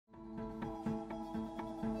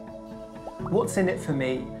What's in it for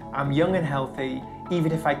me? I'm young and healthy.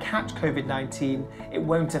 Even if I catch COVID-19, it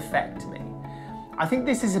won't affect me. I think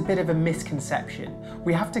this is a bit of a misconception.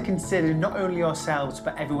 We have to consider not only ourselves,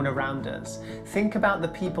 but everyone around us. Think about the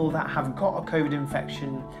people that have got a COVID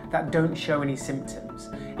infection that don't show any symptoms.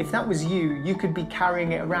 If that was you, you could be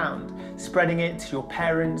carrying it around, spreading it to your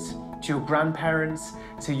parents, to your grandparents,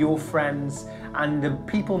 to your friends, and the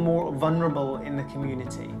people more vulnerable in the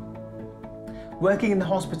community. Working in the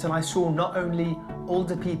hospital, I saw not only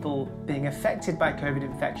older people being affected by COVID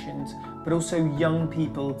infections, but also young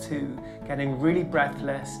people too, getting really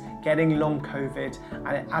breathless, getting long COVID,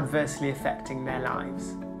 and it adversely affecting their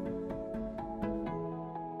lives.